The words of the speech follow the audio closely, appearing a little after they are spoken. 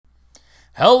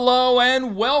Hello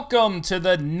and welcome to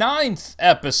the 9th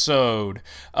episode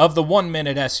of the 1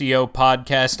 Minute SEO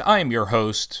Podcast. I am your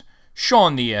host,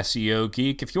 Sean the SEO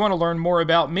Geek. If you want to learn more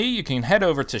about me, you can head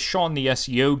over to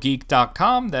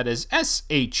SeanTheSEOGeek.com. That is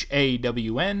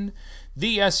SHAWN,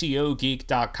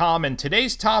 theseogeek.com. And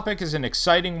today's topic is an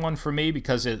exciting one for me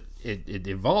because it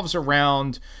evolves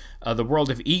around the world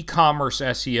of e-commerce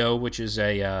SEO, which is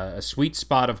a sweet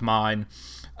spot of mine.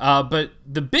 But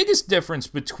the biggest difference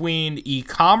between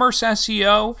e-commerce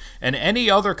SEO and any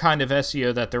other kind of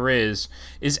SEO that there is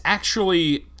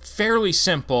actually fairly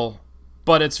simple,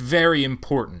 but it's very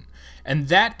important. And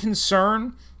that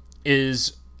concern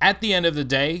is, at the end of the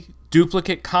day,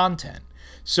 duplicate content.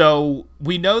 So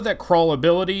we know that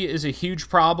crawlability is a huge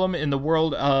problem in the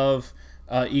world of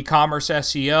e-commerce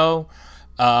SEO.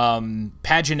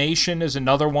 Pagination is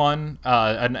another one,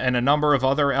 and a number of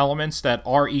other elements that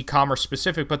are e-commerce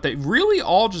specific, but they really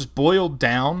all just boiled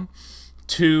down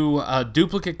to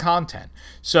duplicate content.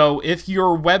 So if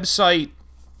your website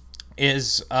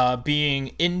is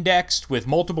being indexed with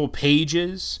multiple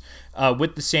pages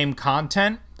with the same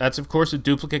content, that's of course a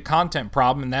duplicate content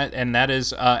problem, and that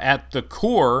is at the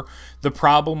core the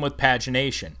problem with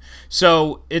pagination.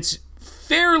 So it's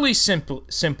fairly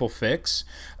simple fix.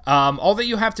 All that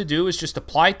you have to do is just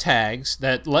apply tags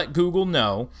that let Google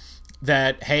know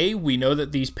that, hey, we know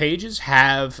that these pages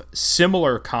have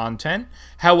similar content,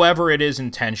 however it is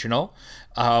intentional,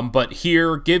 but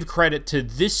here, give credit to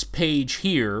this page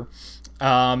here,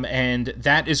 and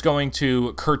that is going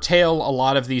to curtail a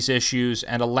lot of these issues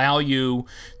and allow you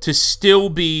to still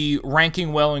be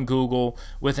ranking well in Google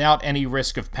without any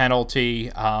risk of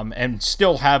penalty, and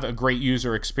still have a great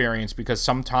user experience, because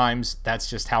sometimes that's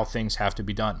just how things have to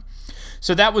be done.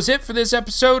 So that was it for this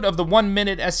episode of the 1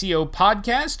 Minute SEO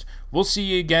Podcast. We'll see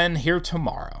you again here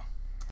tomorrow.